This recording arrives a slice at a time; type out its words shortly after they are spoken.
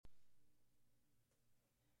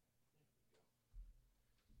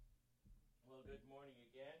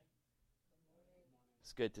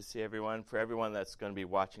It's good to see everyone. For everyone that's going to be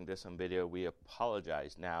watching this on video, we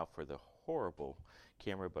apologize now for the horrible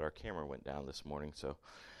camera, but our camera went down this morning, so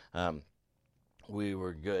we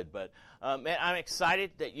were good. But man, I'm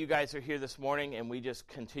excited that you guys are here this morning, and we just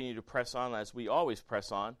continue to press on as we always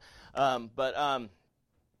press on. Man,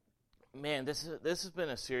 this has been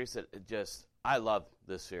a series that I love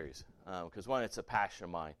this series because one, it's a passion of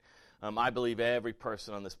mine. I believe every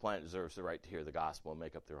person on this planet deserves the right to hear the gospel and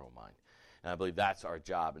make up their own mind. And I believe that's our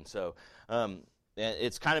job. And so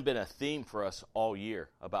it's kind of been a theme for us all year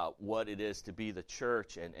about what it is to be the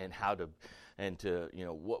church and how to,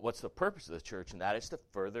 what's the purpose of the church, and that is to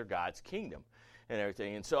further God's kingdom and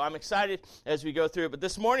everything. And so I'm excited as we go through it. But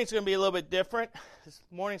this morning's going to be a little bit different. This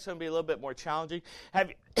morning's going to be a little bit more challenging. Have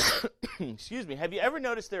you, excuse me, have you ever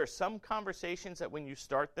noticed there are some conversations that when you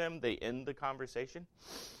start them, they end the conversation?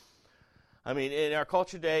 I mean, in our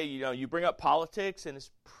culture today, you bring up politics, and it's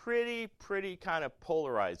pretty kind of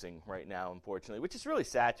polarizing right now, unfortunately, which is really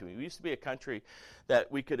sad to me. We used to be a country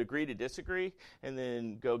that we could agree to disagree and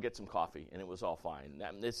then go get some coffee, and it was all fine.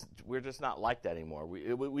 We're just not like that anymore.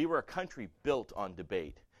 We were a country built on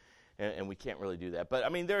debate, and we can't really do that. But, I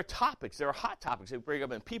mean, there are hot topics that bring up,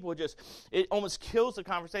 and people it almost kills the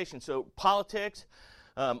conversation. So politics,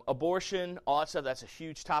 abortion, all that stuff, that's a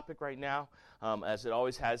huge topic right now. As it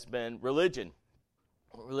always has been. Religion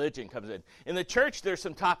comes in. In the church, there's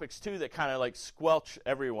some topics, too, that kind of like squelch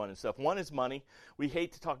everyone and stuff. One is money. We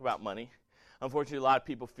hate to talk about money. Unfortunately, a lot of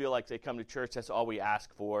people feel like they come to church, that's all we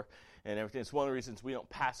ask for and everything. It's one of the reasons we don't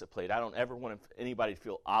pass a plate. I don't ever want anybody to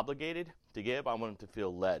feel obligated to give. I want them to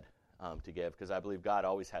feel led to give, because I believe God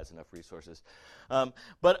always has enough resources.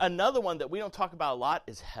 But another one that we don't talk about a lot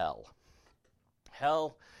is hell.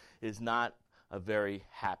 Hell is not a very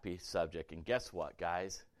happy subject. And guess what,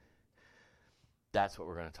 guys? That's what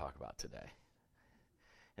we're going to talk about today.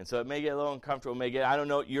 And so it may get a little uncomfortable. I don't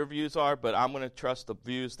know what your views are, but I'm going to trust the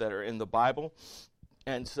views that are in the Bible.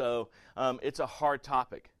 And so it's a hard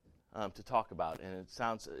topic to talk about. And it's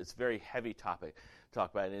a very heavy topic to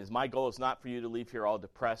talk about. And my goal is not for you to leave here all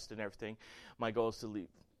depressed and everything. My goal is to leave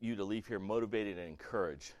here motivated and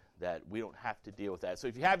encouraged that we don't have to deal with that. So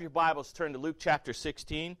if you have your Bibles, turn to Luke chapter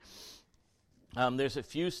 16. There's a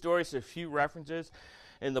few stories, a few references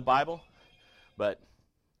in the Bible, but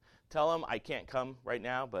tell them I can't come right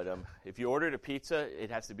now, but if you ordered a pizza,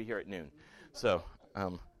 it has to be here at noon. So,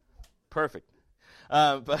 perfect.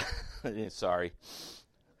 But sorry.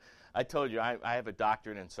 I told you, I have a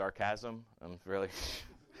doctorate in sarcasm. I'm really,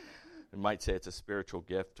 you might say it's a spiritual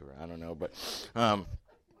gift, or I don't know, but...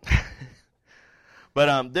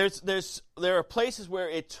 But there are places where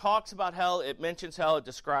it talks about hell, it mentions hell, it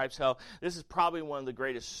describes hell. This is probably one of the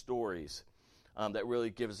greatest stories that really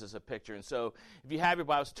gives us a picture. And so if you have your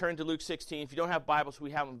Bibles, turn to Luke 16. If you don't have Bibles,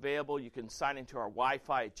 we have them available. You can sign into our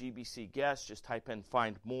Wi-Fi at GBC Guest. Just type in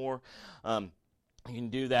Find More. You can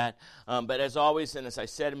do that. But as always, and as I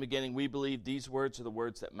said in the beginning, we believe these words are the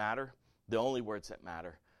words that matter, the only words that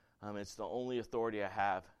matter. It's the only authority I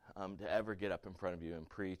have to ever get up in front of you and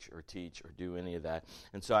preach or teach or do any of that.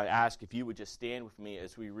 And so I ask if you would just stand with me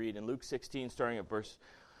as we read in Luke 16, starting at verse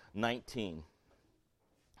 19.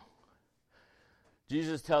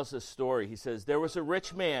 Jesus tells this story. He says, "There was a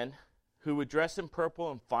rich man who would dress in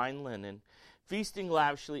purple and fine linen, feasting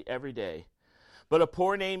lavishly every day. But a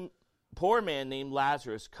poor man named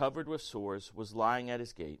Lazarus, covered with sores, was lying at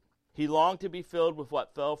his gate. He longed to be filled with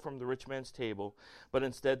what fell from the rich man's table, but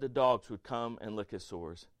instead the dogs would come and lick his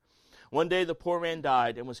sores. One day the poor man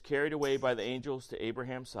died and was carried away by the angels to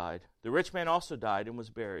Abraham's side. The rich man also died and was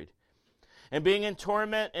buried. And being in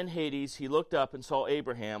torment in Hades, he looked up and saw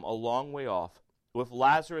Abraham a long way off, with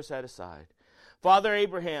Lazarus at his side. 'Father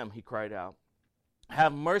Abraham,' he cried out,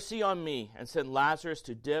 'have mercy on me, and send Lazarus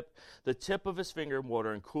to dip the tip of his finger in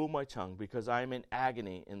water and cool my tongue, because I am in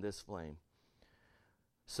agony in this flame.'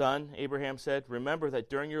 'Son,' Abraham said, 'remember that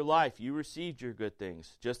during your life you received your good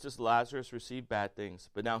things, just as Lazarus received bad things.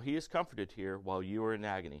 But now he is comforted here while you are in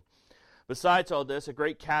agony. Besides all this, a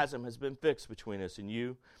great chasm has been fixed between us and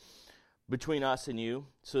you,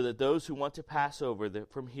 so that those who want to pass over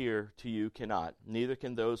from here to you cannot, neither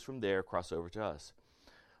can those from there cross over to us.'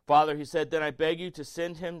 'Father,' he said, 'then I beg you to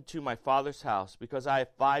send him to my father's house, because I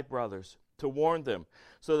have 5 brothers, to warn them,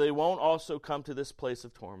 so they won't also come to this place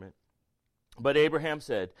of torment.' But Abraham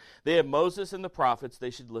said, 'They have Moses and the prophets, they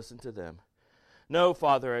should listen to them.' 'No,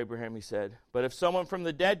 Father Abraham,' he said, 'but if someone from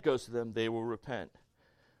the dead goes to them, they will repent.'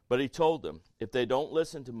 But he told them, 'If they don't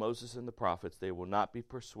listen to Moses and the prophets, they will not be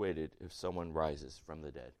persuaded if someone rises from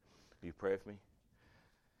the dead.'" Will you pray with me?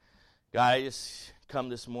 God, I just come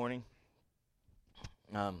this morning.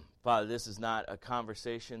 Father, this is not a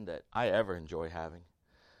conversation that I ever enjoy having.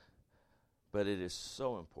 but it is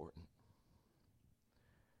so important.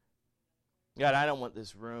 God, I don't want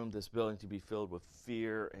this room, this building to be filled with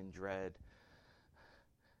fear and dread,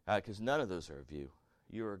 because none of those are of you.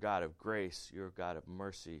 You are a God of grace, you're a God of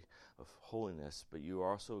mercy, of holiness, but you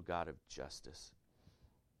are also a God of justice.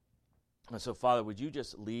 And so, Father, would you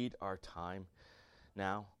just lead our time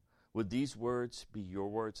now? Would these words be your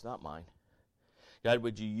words, not mine? God,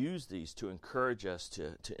 would you use these to encourage us,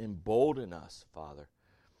 to embolden us, Father,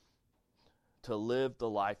 to live the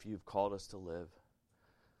life you've called us to live,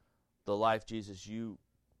 the life, Jesus, you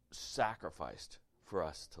sacrificed for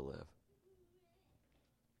us to live.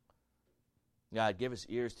 God, give us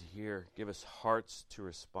ears to hear, give us hearts to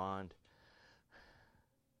respond.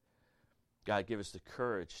 God, give us the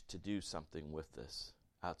courage to do something with this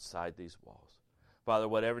outside these walls. Father,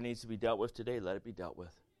 whatever needs to be dealt with today, let it be dealt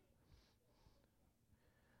with.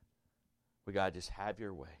 But God, just have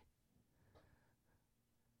your way.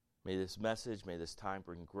 May this message, may this time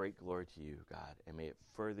bring great glory to you, God, and may it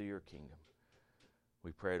further your kingdom.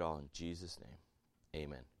 We pray it all in Jesus' name.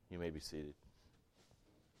 Amen. You may be seated.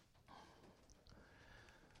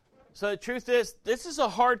 So the truth is, this is a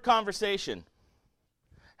hard conversation.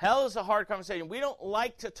 Hell is a hard conversation. We don't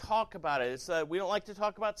like to talk about it. We don't like to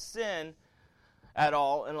talk about sin at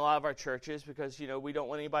all in a lot of our churches because, we don't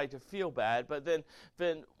want anybody to feel bad. But then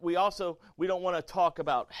we don't want to talk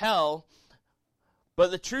about hell. But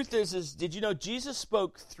the truth is, did you know Jesus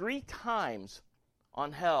spoke 3 times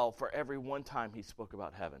on hell for every one time he spoke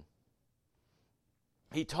about heaven?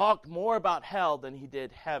 He talked more about hell than he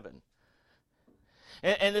did heaven.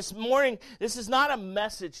 And this morning, this is not a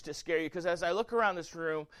message to scare you, because as I look around this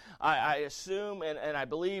room, I assume and I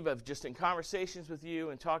believe of just in conversations with you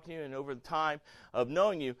and talking to you and over the time of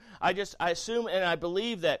knowing you, I assume and I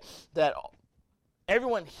believe that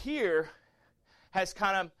everyone here has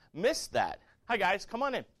kind of missed that. Hi guys, come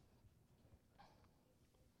on in.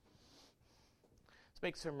 Let's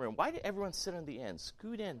make some room. Why did everyone sit on the end?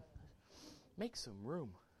 Scoot in. Make some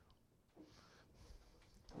room.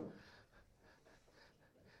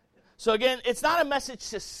 So again, it's not a message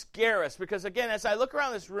to scare us, because again, as I look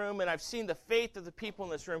around this room and I've seen the faith of the people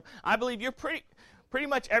in this room, I believe you're pretty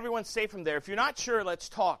much everyone's safe from there. If you're not sure, let's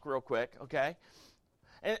talk real quick, okay?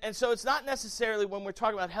 And so it's not necessarily, when we're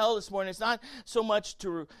talking about hell this morning, it's not so much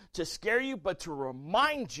to scare you, but to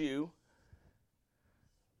remind you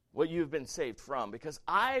what you've been saved from. Because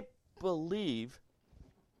I believe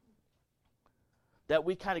that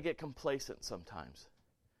we kind of get complacent sometimes.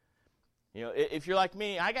 If you're like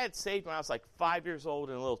me, I got saved when I was like 5 years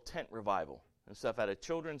old in a little tent revival and stuff, at a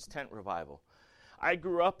children's tent revival. I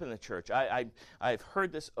grew up in the church. I've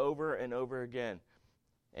heard this over and over again.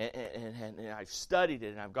 And I've studied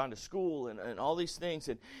it, and I've gone to school and all these things.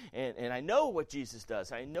 And I know what Jesus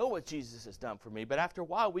does. I know what Jesus has done for me. But after a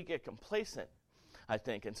while, we get complacent, I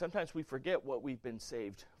think. And sometimes we forget what we've been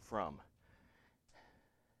saved from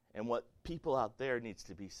and what people out there needs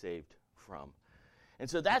to be saved from. And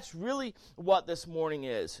so that's really what this morning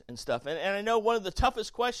is and stuff. And I know one of the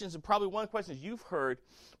toughest questions, and probably one of the questions you've heard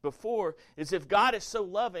before, is if God is so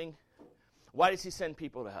loving, why does he send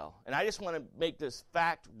people to hell? And I just want to make this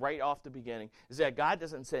fact right off the beginning, is that God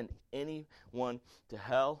doesn't send anyone to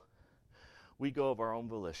hell. We go of our own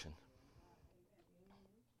volition.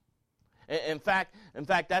 In fact,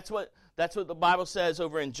 that's what the Bible says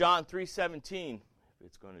over in John 3:17. If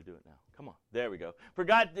it's going to do it now. Come on, there we go. For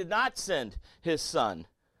God did not send his Son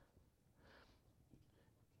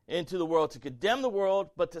into the world to condemn the world,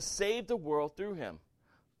 but to save the world through him.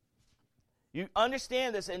 You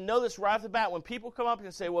understand this and know this right off the bat. When people come up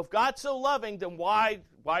and say, well, if God's so loving, then why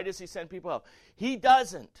does he send people out? He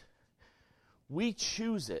doesn't. We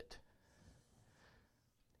choose it.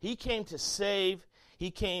 He came to save.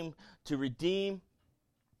 He came to redeem.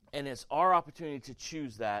 And it's our opportunity to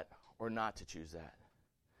choose that or not to choose that.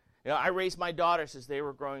 I raised my daughters as they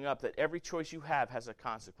were growing up that every choice you have has a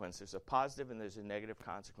consequence. There's a positive and there's a negative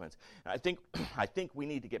consequence. And I think we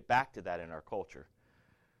need to get back to that in our culture.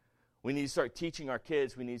 We need to start teaching our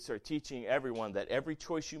kids, we need to start teaching everyone that every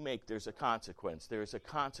choice you make, there's a consequence. There's a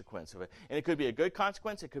consequence of it. And it could be a good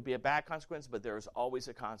consequence, it could be a bad consequence, but there is always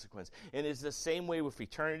a consequence. And it's the same way with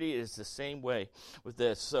eternity, it is the same way with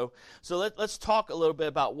this. So let's talk a little bit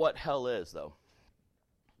about what hell is, though.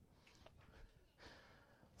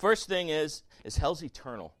 First thing is hell's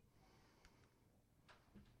eternal.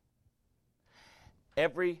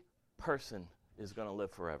 Every person is going to live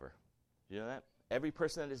forever. You know that? Every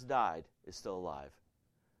person that has died is still alive.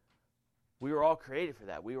 We were all created for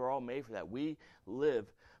that. We were all made for that. We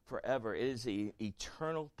live forever. It is an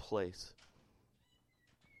eternal place.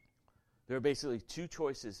 There are basically two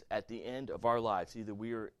choices at the end of our lives. Either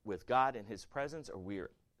we are with God in his presence, or we are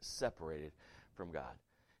separated from God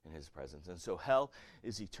in his presence. And so hell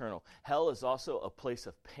is eternal. Hell is also a place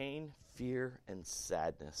of pain, fear, and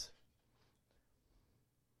sadness.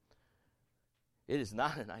 It is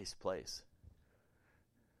not a nice place.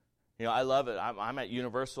 You know, I love it. I'm at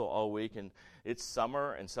Universal all week, and it's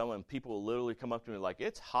summer, and people will literally come up to me like,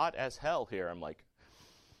 it's hot as hell here. I'm like,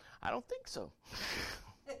 I don't think so.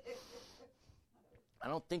 I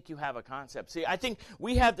don't think you have a concept. See, I think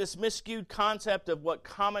we have this miscued concept of what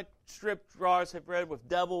comic strip drawers have read with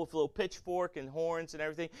devil with a little pitchfork and horns and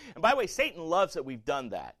everything. And by the way, Satan loves that we've done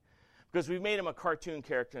that, because we've made him a cartoon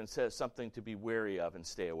character and says something to be wary of and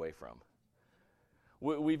stay away from.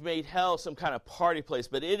 We've made hell some kind of party place,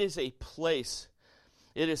 but it is a place.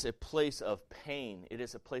 It is a place of pain. It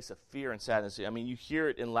is a place of fear and sadness. I mean, you hear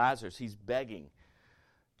it in Lazarus. He's begging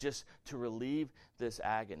just to relieve this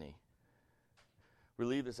agony.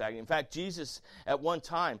 Relieve this agony. In fact, Jesus at one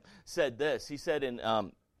time said this. He said in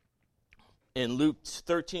Luke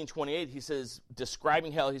 13:28, he says,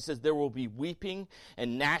 describing hell, he says, there will be weeping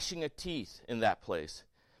and gnashing of teeth in that place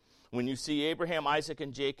when you see Abraham, Isaac,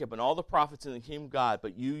 and Jacob and all the prophets in the kingdom of God,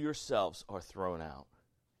 but you yourselves are thrown out.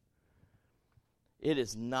 It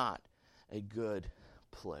is not a good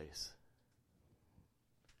place.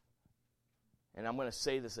 And I'm going to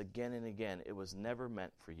say this again and again. It was never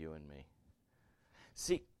meant for you and me.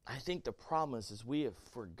 See, I think the problem is we have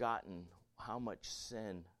forgotten how much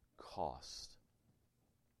sin costs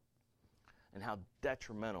and how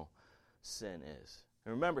detrimental sin is.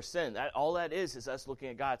 And remember, sin, all that is us looking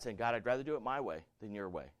at God saying, God, I'd rather do it my way than your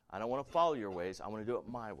way. I don't want to follow your ways. I want to do it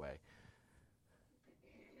my way.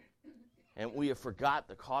 And we have forgot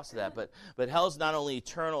the cost of that. But hell is not only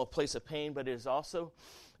eternal, a place of pain, but it is also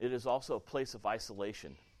a place of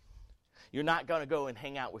isolation. You're not going to go and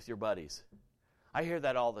hang out with your buddies. I hear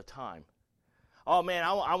that all the time. Oh man,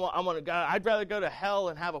 I'd rather go to hell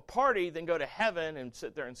and have a party than go to heaven and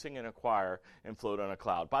sit there and sing in a choir and float on a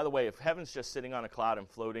cloud. By the way, if heaven's just sitting on a cloud and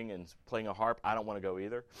floating and playing a harp, I don't want to go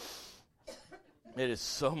either. It is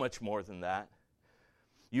so much more than that.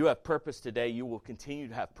 You have purpose today. You will continue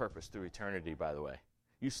to have purpose through eternity, by the way.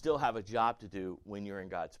 You still have a job to do when you're in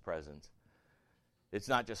God's presence. It's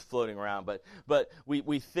not just floating around, but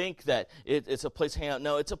we think that it's a place to hang out.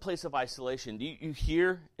 No, it's a place of isolation. You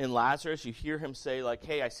hear in Lazarus, you hear him say, like,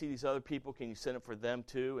 hey, I see these other people. Can you send it for them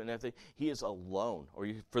too? And everything. He is alone. Or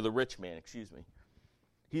for the rich man, excuse me.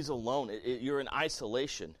 He's alone. You're in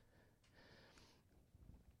isolation.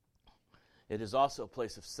 It is also a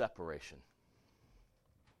place of separation.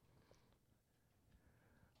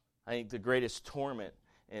 I think the greatest torment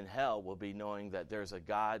in hell will be knowing that there's a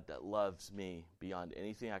God that loves me beyond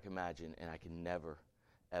anything I can imagine, and I can never,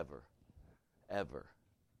 ever, ever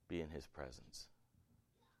be in his presence.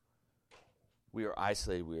 We are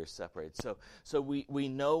isolated. We are separated. So we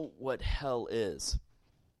know what hell is.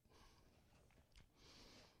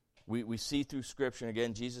 We see through Scripture, and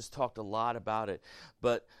again, Jesus talked a lot about it.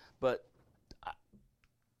 But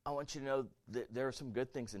I want you to know that there are some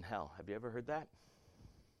good things in hell. Have you ever heard that?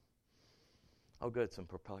 Oh, good, some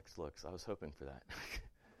perplexed looks. I was hoping for that.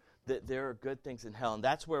 That there are good things in hell, and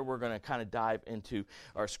that's where we're going to kind of dive into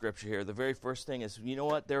our scripture here. The very first thing is, you know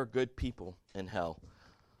what? There are good people in hell.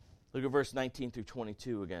 Look at verse 19 through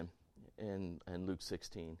 22 again in Luke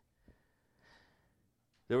 16.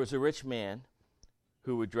 There was a rich man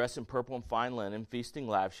who would dress in purple and fine linen, feasting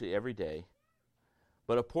lavishly every day.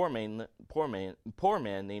 But a poor man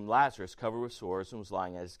named Lazarus, covered with sores, and was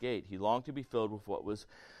lying at his gate. He longed to be filled with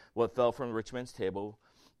what fell from the rich man's table,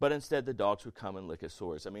 but instead the dogs would come and lick his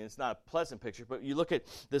sores. I mean, it's not a pleasant picture, but you look at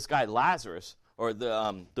this guy Lazarus, or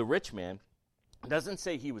the rich man, it doesn't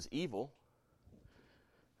say he was evil.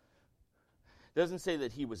 It doesn't say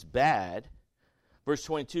that he was bad. Verse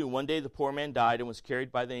 22, one day the poor man died and was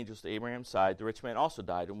carried by the angels to Abraham's side. The rich man also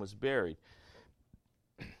died and was buried.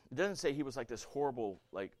 It doesn't say he was like this horrible,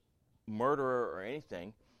 like, murderer or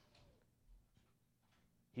anything.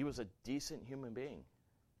 He was a decent human being.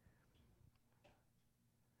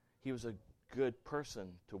 He was a good person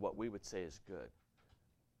to what we would say is good.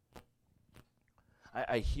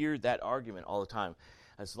 I hear that argument all the time.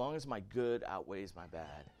 As long as my good outweighs my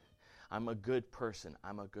bad, I'm a good person.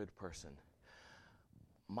 I'm a good person.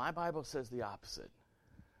 My Bible says the opposite.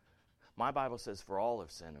 My Bible says, for all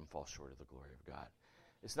have sinned and fall short of the glory of God.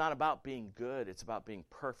 It's not about being good. It's about being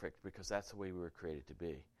perfect, because that's the way we were created to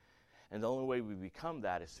be. And the only way we become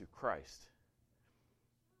that is through Christ.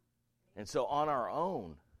 And so on our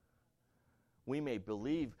own, we may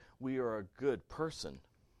believe we are a good person.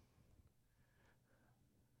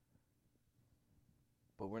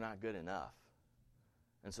 but we're not good enough.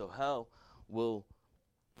 And so hell will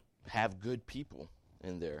have good people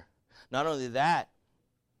in there. Not only that,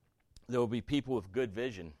 there will be people with good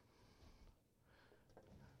vision.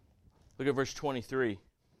 Look at verse 23.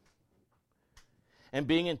 And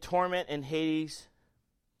being in torment in Hades,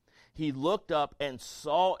 he looked up and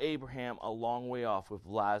saw Abraham a long way off with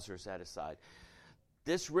Lazarus at his side.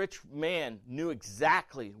 This rich man knew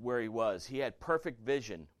exactly where he was. He had perfect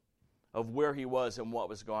vision of where he was and what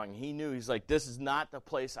was going. He knew, he's like, this is not the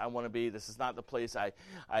place I want to be. This is not the place I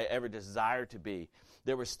ever desire to be.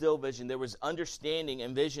 There was still vision. There was understanding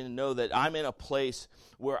and vision to know that I'm in a place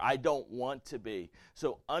where I don't want to be.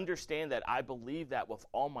 So understand that I believe that with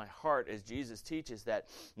all my heart, as Jesus teaches, that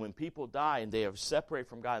when people die and they have separated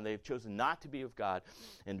from God and they have chosen not to be with God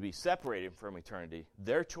and to be separated from eternity,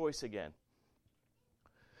 their choice again,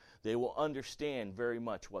 they will understand very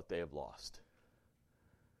much what they have lost.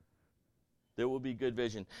 There will be good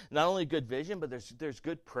vision. Not only good vision, but there's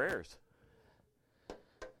good prayers.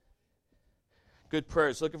 Good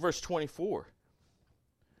prayers. Look at verse 24.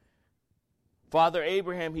 Father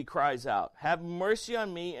Abraham, he cries out, have mercy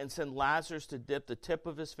on me and send Lazarus to dip the tip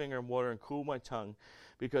of his finger in water and cool my tongue,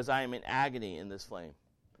 because I am in agony in this flame.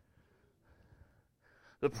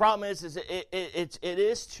 The problem is it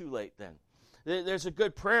is too late then. There's a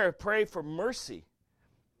good prayer. Pray for mercy.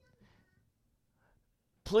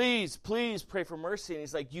 Please, please pray for mercy. And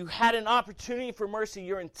he's like, you had an opportunity for mercy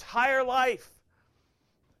your entire life.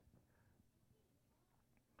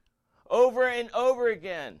 Over and over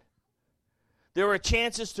again. There were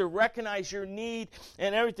chances to recognize your need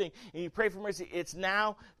and everything. And you pray for mercy. It's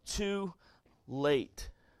now too late.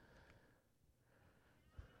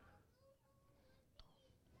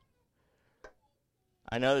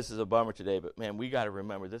 I know this is a bummer today, but man, we got to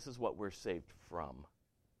remember this is what we're saved from.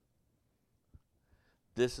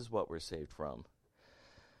 This is what we're saved from.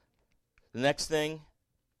 The next thing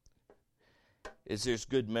is there's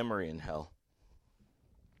good memory in hell.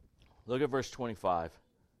 Look at verse 25.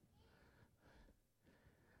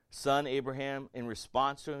 Son Abraham, in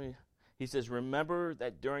response to him, he says, remember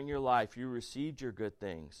that during your life you received your good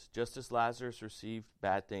things, just as Lazarus received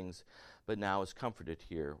bad things, but now is comforted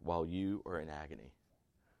here while you are in agony.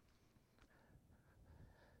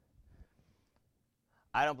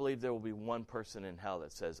 I don't believe there will be one person in hell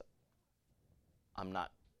that says,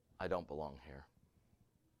 I don't belong here.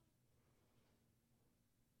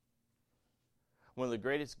 One of the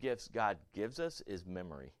greatest gifts God gives us is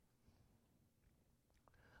memory.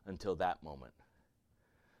 Until that moment,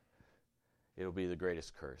 it'll be the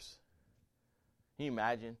greatest curse. Can you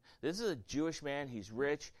imagine? This is a Jewish man. He's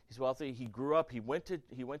rich. He's wealthy. He grew up. He went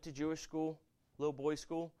to Jewish school, little boys'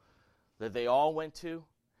 school, that they all went to.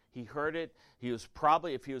 He heard it. He was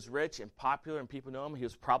probably, if he was rich and popular and people know him, he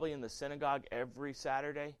was probably in the synagogue every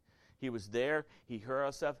Saturday. He was there. He heard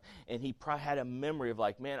all stuff. And he probably had a memory of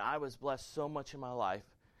like, man, I was blessed so much in my life,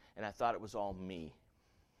 and I thought it was all me.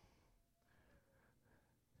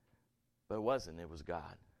 But it wasn't. It was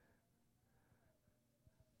God.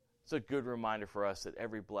 It's a good reminder for us that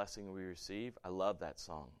every blessing we receive, I love that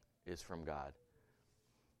song, is from God.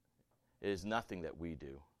 It is nothing that we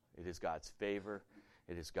do. It is God's favor.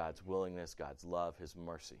 It is God's willingness, God's love, His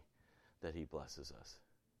mercy that He blesses us.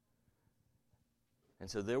 And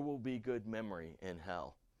so there will be good memory in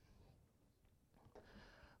hell.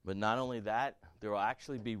 But not only that, there will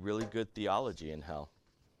actually be really good theology in hell.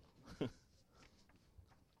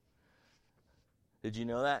 Did you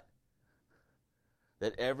know that?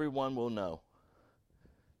 That everyone will know.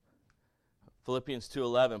 Philippians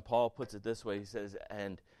 2:11, Paul puts it this way. He says,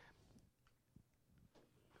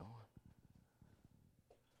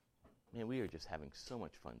 man, we are just having so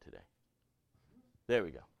much fun today. There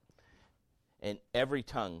we go. And every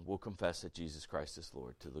tongue will confess that Jesus Christ is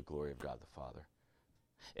Lord, to the glory of God the Father.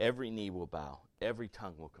 Every knee will bow. Every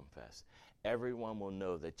tongue will confess. Everyone will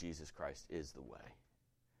know that Jesus Christ is the way.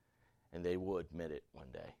 And they will admit it one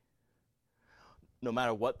day. No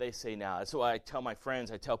matter what they say now. That's why I tell my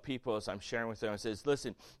friends, I tell people as I'm sharing with them, I says,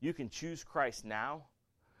 listen, you can choose Christ now,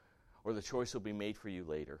 or the choice will be made for you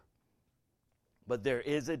later. But there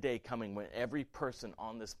is a day coming when every person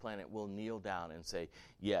on this planet will kneel down and say,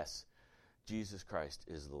 yes, Jesus Christ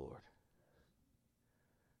is the Lord.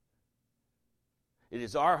 It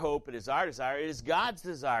is our hope. It is our desire. It is God's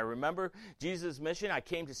desire. Remember Jesus' mission? I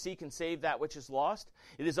came to seek and save that which is lost.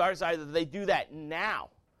 It is our desire that they do that now.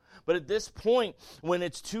 But at this point, when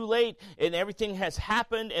it's too late and everything has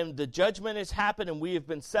happened and the judgment has happened and we have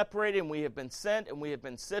been separated and we have been sent and we have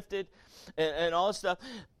been sifted and all this stuff,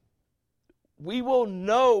 we will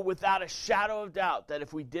know without a shadow of doubt that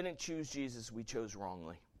if we didn't choose Jesus, we chose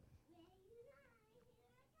wrongly.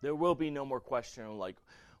 There will be no more question on like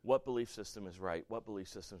what belief system is right, what belief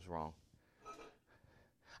system is wrong.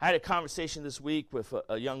 I had a conversation this week with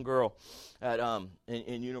a young girl at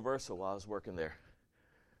in Universal while I was working there,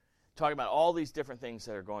 talking about all these different things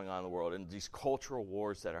that are going on in the world and these cultural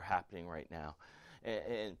wars that are happening right now,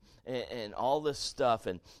 and all this stuff.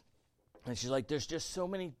 And she's like, there's just so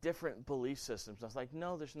many different belief systems. I was like,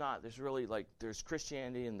 no, there's not. There's really there's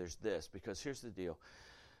Christianity and there's this, because here's the deal.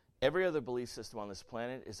 Every other belief system on this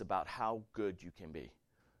planet is about how good you can be.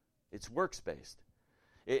 It's works-based.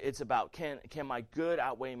 It's about can my good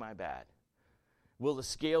outweigh my bad? Will the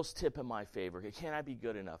scales tip in my favor? Can I be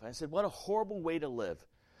good enough? And I said, what a horrible way to live,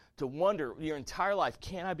 to wonder your entire life,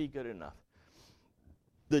 can I be good enough?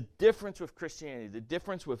 The difference with Christianity, the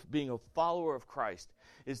difference with being a follower of Christ,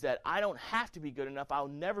 is that I don't have to be good enough. I'll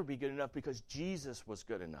never be good enough because Jesus was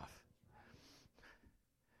good enough.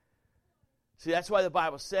 See, that's why the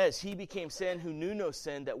Bible says he became sin who knew no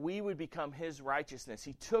sin, that we would become his righteousness.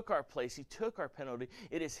 He took our place. He took our penalty.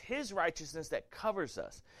 It is his righteousness that covers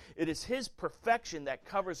us. It is his perfection that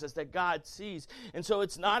covers us, that God sees. And so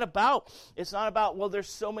it's not about, well, there's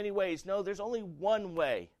so many ways. No, there's only one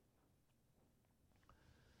way.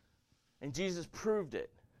 And Jesus proved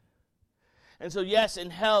it. And so, yes,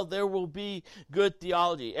 in hell there will be good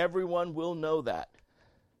theology. Everyone will know that.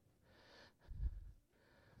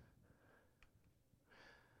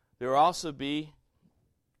 There will also be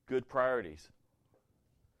good priorities.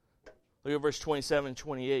 Look at verse 27 and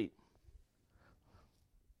 28.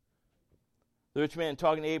 The rich man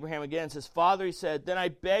talking to Abraham again says, Father, he said, then I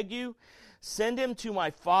beg you, send him to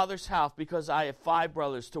my father's house, because I have 5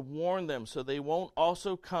 brothers, to warn them so they won't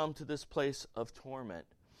also come to this place of torment.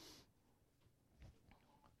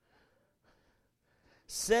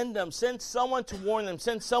 Send them. Send someone to warn them.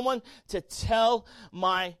 Send someone to tell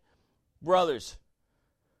my brothers.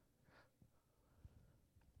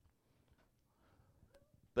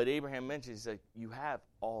 But Abraham mentions that you have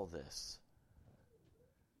all this.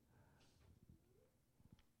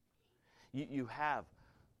 You have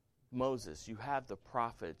Moses. You have the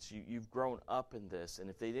prophets. You've grown up in this. And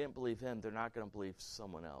if they didn't believe him, they're not going to believe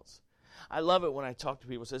someone else. I love it when I talk to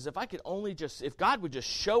people. It says, if God would just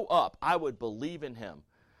show up, I would believe in him.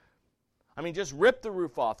 I mean, just rip the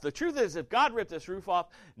roof off. The truth is, if God ripped this roof off,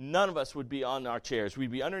 none of us would be on our chairs. We'd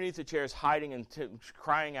be underneath the chairs hiding and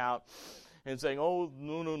crying out and saying, oh,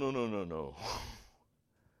 no.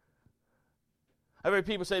 I've heard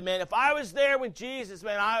people say, man, if I was there with Jesus,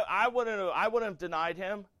 man, I wouldn't have denied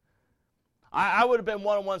him. I would have been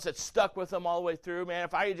one of the ones that stuck with him all the way through, man,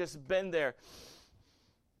 if I had just been there.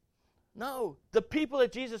 No, the people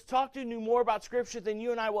that Jesus talked to knew more about Scripture than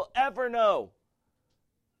you and I will ever know.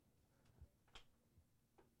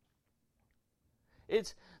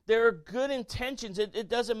 There are good intentions. It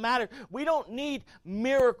doesn't matter. We don't need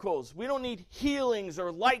miracles. We don't need healings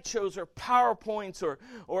or light shows or PowerPoints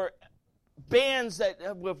or bands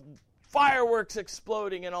that with fireworks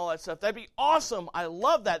exploding and all that stuff. That'd be awesome. I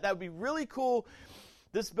love that. That would be really cool.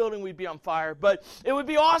 This building would be on fire, but it would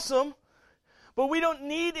be awesome. But we don't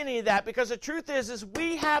need any of that, because the truth is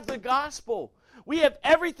we have the gospel. We have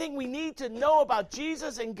everything we need to know about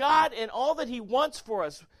Jesus and God, and all that he wants for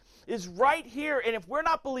us is right here. And if we're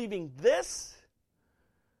not believing this,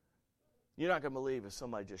 you're not going to believe if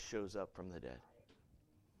somebody just shows up from the dead.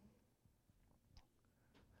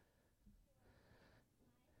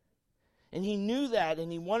 And he knew that, and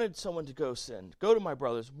he wanted someone to go send. Go to my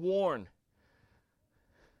brothers, warn,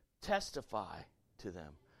 testify to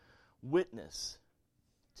them, witness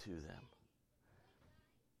to them.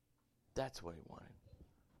 That's what he wanted.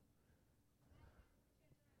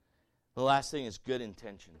 The last thing is good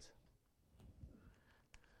intentions.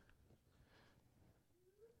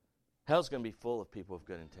 Hell's going to be full of people with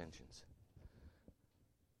good intentions.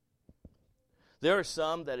 There are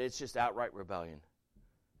some that it's just outright rebellion.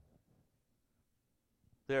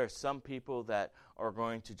 There are some people that are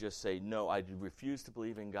going to just say, no, I refuse to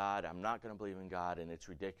believe in God. I'm not going to believe in God, and it's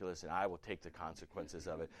ridiculous, and I will take the consequences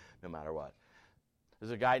of it no matter what.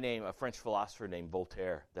 There's a French philosopher named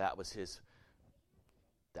Voltaire. That was his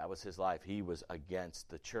life. He was against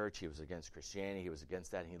the church. He was against Christianity. He was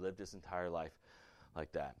against that, and he lived his entire life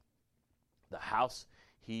like that. The house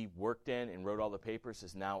he worked in and wrote all the papers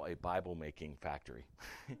is now a Bible-making factory.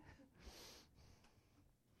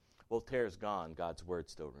 Voltaire's gone. God's word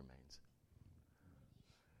still remains.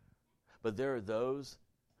 But there are those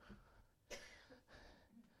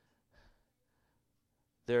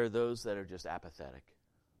that are just apathetic.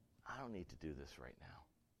 I don't need to do this right now.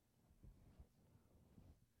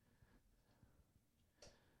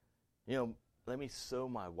 You know, let me sow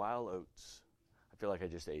my wild oats. I feel like I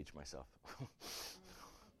just aged myself.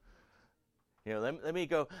 You know, let me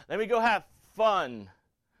go have fun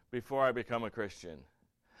before I become a Christian.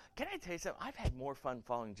 Can I tell you something? I've had more fun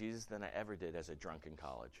following Jesus than I ever did as a drunk in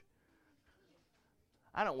college.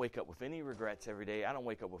 I don't wake up with any regrets every day. I don't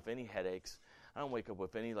wake up with any headaches. I don't wake up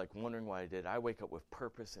with any wondering why I did. I wake up with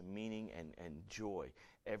purpose and meaning and joy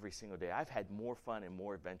every single day. I've had more fun and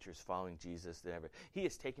more adventures following Jesus than ever. He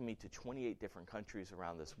has taken me to 28 different countries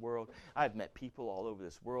around this world. I've met people all over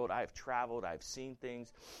this world. I have traveled. I've seen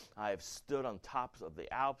things. I have stood on tops of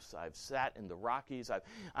the Alps. I've sat in the Rockies.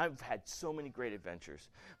 I've had so many great adventures.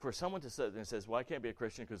 For someone to sit there and says, well, I can't be a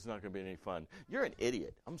Christian because it's not going to be any fun. You're an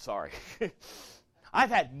idiot. I'm sorry. I've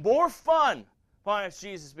had more fun following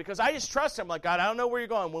Jesus because I just trust him. Like, God, I don't know where you're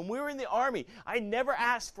going. When we were in the army, I never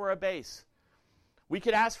asked for a base. We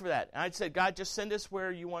could ask for that. And I said, God, just send us where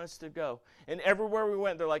you want us to go. And everywhere we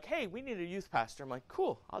went, they're like, hey, we need a youth pastor. I'm like,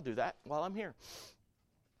 cool, I'll do that while I'm here.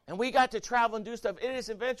 And we got to travel and do stuff. It is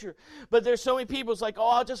an adventure. But there's so many people, it's like, oh,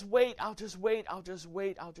 I'll just wait.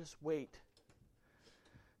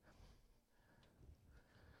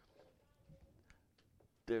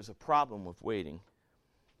 There's a problem with waiting.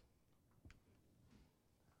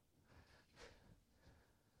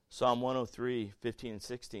 Psalm 103, 15 and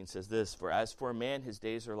 16 says this, for as for a man, his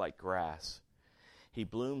days are like grass. He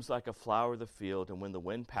blooms like a flower of the field, and when the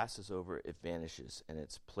wind passes over, it vanishes, and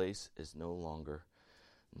its place is no longer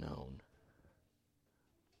known.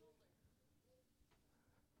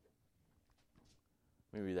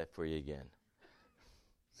 Let me read that for you again,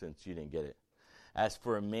 since you didn't get it. As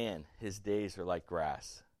for a man, his days are like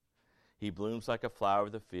grass. He blooms like a flower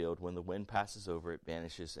of the field. When the wind passes over, it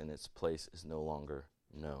vanishes, and its place is no longer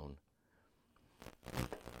known.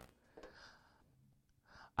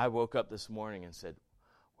 I woke up this morning and said,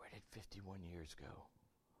 where did 51 years go?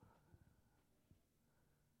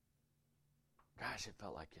 Gosh, it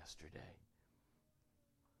felt like yesterday.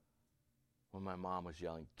 When my mom was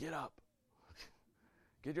yelling, get up.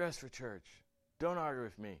 Get dressed for church. Don't argue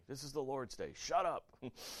with me. This is the Lord's Day. Shut up.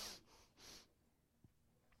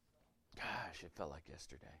 Gosh, it felt like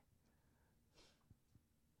yesterday.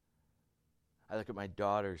 I look at my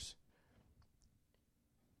daughters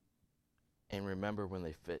and remember when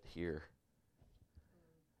they fit here.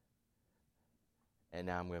 And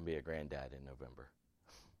now I'm going to be a granddad in November.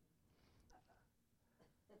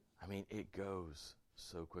 I mean, it goes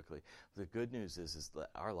so quickly. The good news is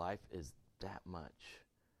that our life is that much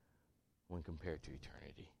when compared to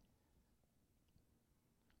eternity.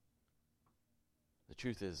 The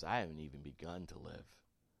truth is, I haven't even begun to live.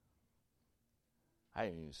 I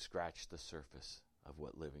haven't even scratched the surface of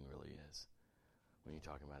what living really is when you're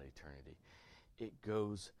talking about eternity. It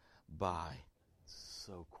goes by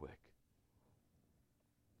so quick.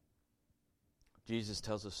 Jesus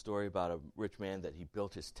tells a story about a rich man that he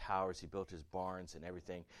built his towers, he built his barns and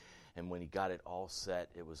everything. And when he got it all set,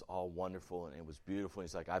 it was all wonderful and it was beautiful. And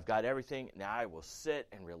he's like, I've got everything. Now I will sit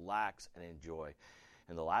and relax and enjoy.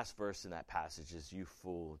 And the last verse in that passage is, you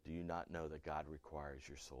fool, do you not know that God requires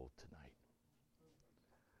your soul tonight?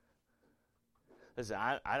 Listen,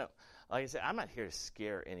 I don't, like I said, I'm not here to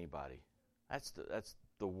scare anybody. That's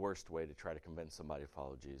the worst way to try to convince somebody to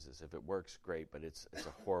follow Jesus. If it works, great, but it's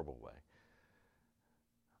a horrible way.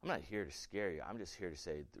 I'm not here to scare you. I'm just here to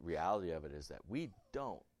say the reality of it is that we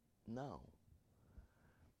don't know.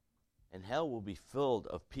 And hell will be filled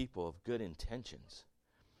of people of good intentions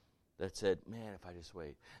that said, man, if I just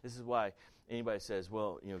wait. This is why anybody says,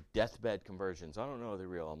 well, deathbed conversions, I don't know if they're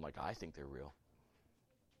real. I'm like, I think they're real.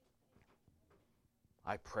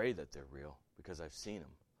 I pray that they're real because I've seen them.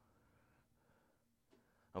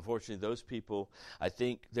 Unfortunately, those people, I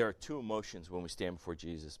think there are two emotions when we stand before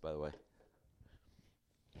Jesus, by the way.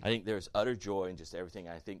 I think there's utter joy in just everything.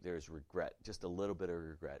 I think there's regret, just a little bit of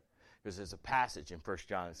regret. Because there's a passage in 1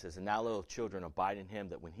 John that says, and now little children abide in him,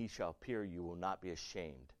 that when he shall appear, you will not be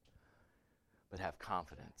ashamed, but have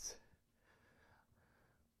confidence.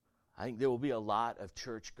 I think there will be a lot of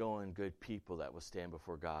church-going good people that will stand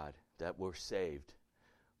before God, that were saved,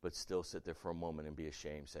 but still sit there for a moment and be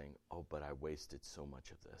ashamed, saying, oh, but I wasted so much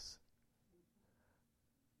of this.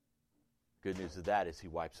 Good news of that is he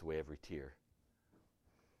wipes away every tear.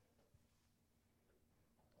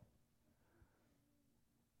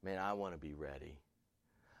 Man, I want to be ready.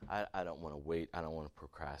 I don't want to wait. I don't want to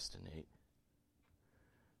procrastinate.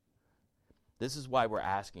 This is why we're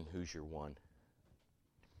asking, who's your one?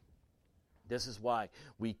 This is why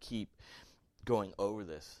we keep going over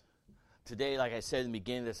this. Today, like I said in the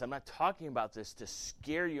beginning of this, I'm not talking about this to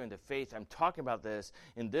scare you into faith. I'm talking about this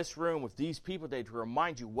in this room with these people today to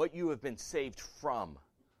remind you what you have been saved from.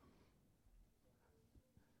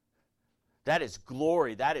 That is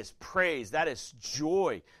glory. That is praise. That is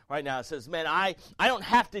joy. Right now it says, man, I don't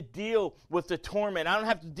have to deal with the torment. I don't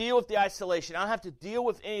have to deal with the isolation. I don't have to deal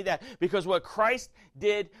with any of that because what Christ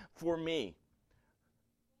did for me.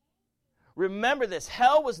 Remember this.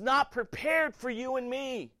 Hell was not prepared for you and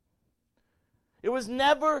me. It was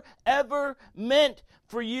never, ever meant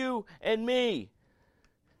for you and me.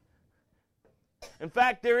 In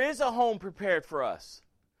fact, there is a home prepared for us.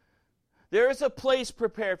 There is a place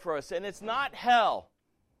prepared for us, and it's not hell.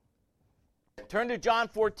 Turn to John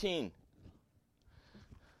 14.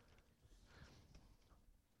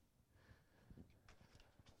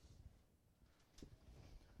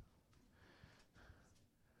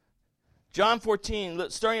 John 14,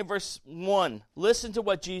 starting at verse 1. Listen to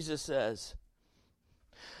what Jesus says.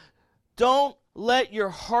 Don't let your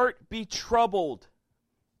heart be troubled.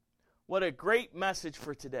 What a great message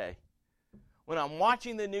for today. When I'm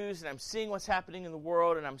watching the news and I'm seeing what's happening in the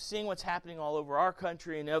world and I'm seeing what's happening all over our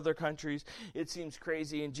country and other countries, it seems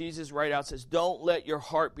crazy. And Jesus right out says, don't let your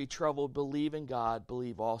heart be troubled. Believe in God.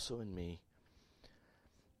 Believe also in me.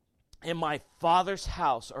 In my Father's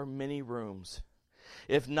house are many rooms.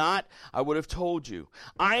 If not, I would have told you.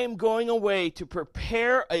 I am going away to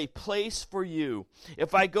prepare a place for you.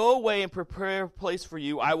 If I go away and prepare a place for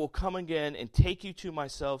you, I will come again and take you to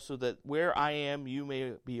myself so that where I am, you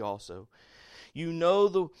may be also. You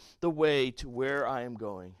know the way to where I am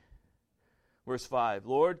going. Verse 5,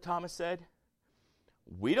 Lord, Thomas said,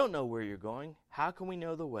 we don't know where you're going. How can we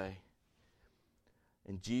know the way?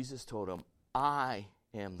 And Jesus told him, I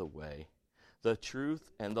am the way, the truth,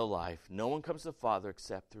 and the life. No one comes to the Father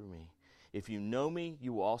except through me. If you know me,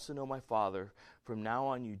 you will also know my Father. From now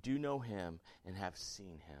on, you do know him and have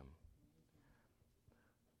seen him.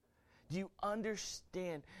 Do you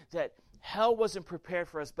understand that hell wasn't prepared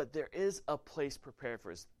for us, but there is a place prepared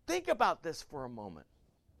for us? Think about this for a moment.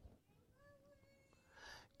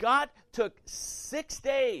 God took 6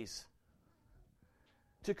 days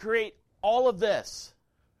to create all of this.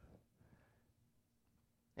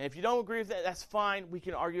 And if you don't agree with that, that's fine. We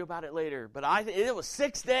can argue about it later. But it was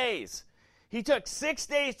 6 days. He took 6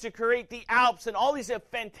 days to create the Alps and all these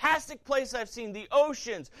fantastic places I've seen, the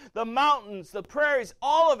oceans, the mountains, the prairies,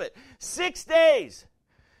 all of it. 6 days.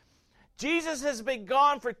 Jesus has been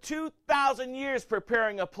gone for 2,000 years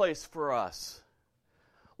preparing a place for us.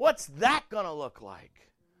 What's that going to look like?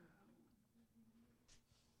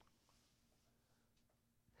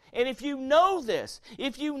 And if you know this,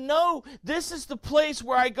 if you know this is the place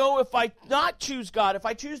where I go if I not choose God, if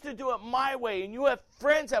I choose to do it my way, and you have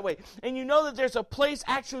friends that way, and you know that there's a place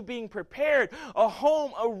actually being prepared, a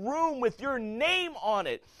home, a room with your name on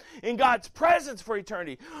it, in God's presence for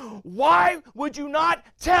eternity, why would you not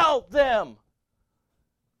tell them?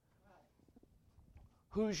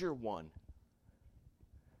 Who's your one?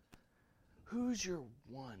 Who's your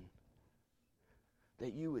one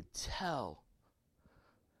that you would tell?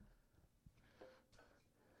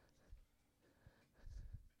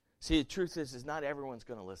 See, the truth is not everyone's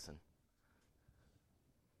going to listen.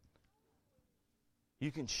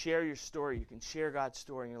 You can share your story. You can share God's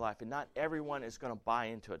story in your life, and not everyone is going to buy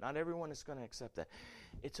into it. Not everyone is going to accept that.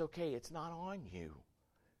 It's okay. It's not on you.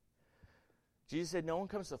 Jesus said, no one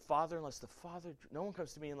comes to the Father unless the Father, no one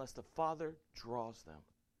comes to me unless the Father draws them.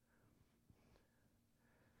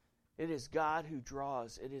 It is God who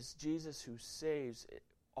draws. It is Jesus who saves.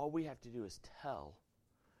 All we have to do is tell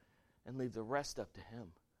and leave the rest up to him.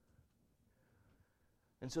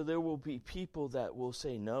 And so there will be people that will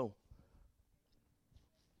say no.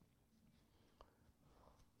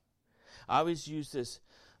 I always use this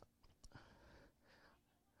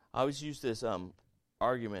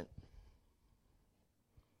argument.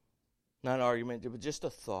 Not an argument, but just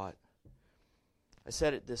a thought. I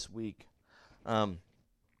said it this week. Oh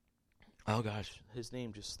gosh, his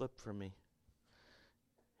name just slipped from me.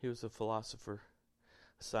 He was a philosopher,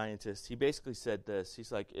 a scientist. He basically said this.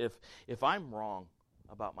 He's like, if I'm wrong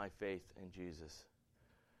about my faith in Jesus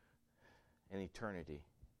and eternity,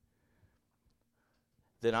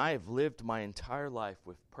 then I have lived my entire life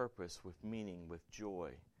with purpose, with meaning, with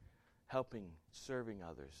joy, helping, serving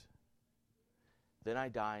others. Then I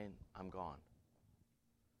die and I'm gone,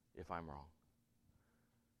 if I'm wrong.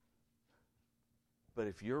 But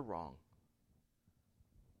if you're wrong,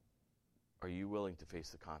 are you willing to face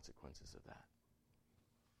the consequences of that?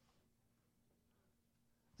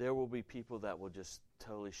 There will be people that will just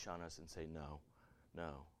totally shun us and say, no,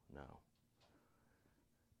 no, no.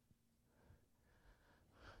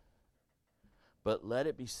 But let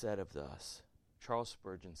it be said of us. Charles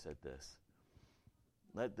Spurgeon said this.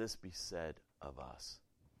 Let this be said of us.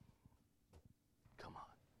 Come on.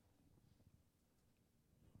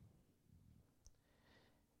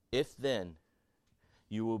 If then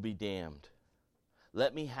you will be damned,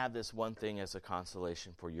 let me have this one thing as a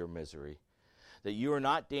consolation for your misery, that you are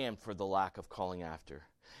not damned for the lack of calling after.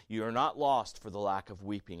 You are not lost for the lack of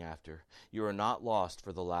weeping after. You are not lost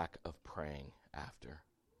for the lack of praying after.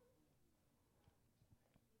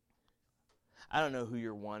 I don't know who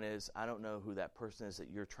your one is. I don't know who that person is that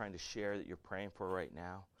you're trying to share, that you're praying for right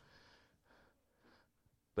now.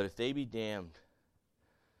 But if they be damned,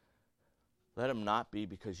 let them not be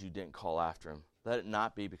because you didn't call after them. Let it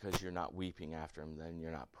not be because you're not weeping after them, then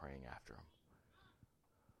you're not praying after them.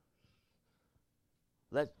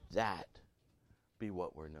 Let that be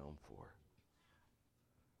what we're known for.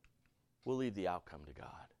 We'll leave the outcome to God.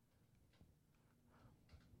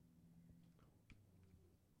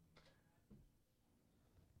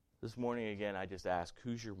 This morning, again, I just ask,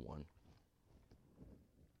 who's your one?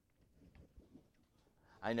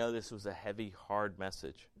 I know this was a heavy, hard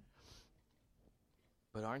message.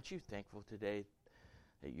 But aren't you thankful today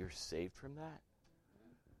that you're saved from that?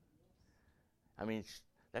 I mean,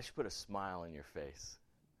 that should put a smile on your face.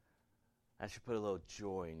 That should put a little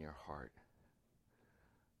joy in your heart.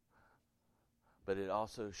 But it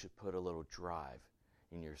also should put a little drive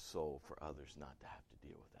in your soul for others not to have to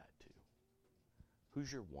deal with that too.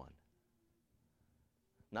 Who's your one?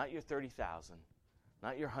 Not your 30,000,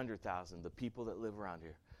 not your 100,000, the people that live around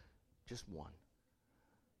here. Just one.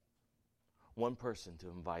 One person to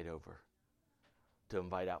invite over, to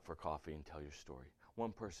invite out for coffee and tell your story.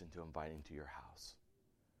 One person to invite into your house,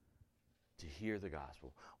 to hear the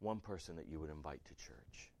gospel. One person that you would invite to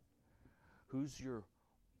church. Who's your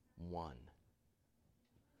one?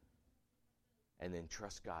 And then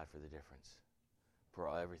trust God for the difference, for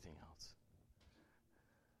everything else.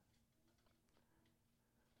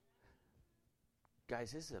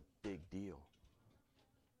 Guys, this is a big deal.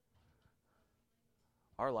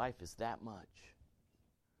 Our life is that much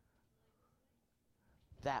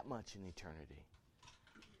in eternity.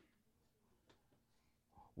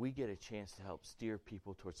 We get a chance to help steer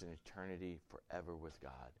people towards an eternity forever with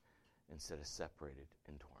God instead of separated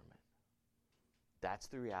in torment. That's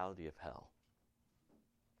the reality of hell.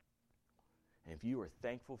 And if you are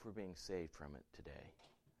thankful for being saved from it today,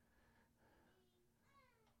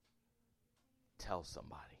 tell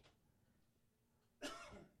somebody.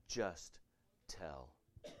 Just tell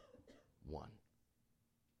one.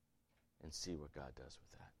 And see what God does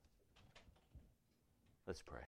with that. Let's pray.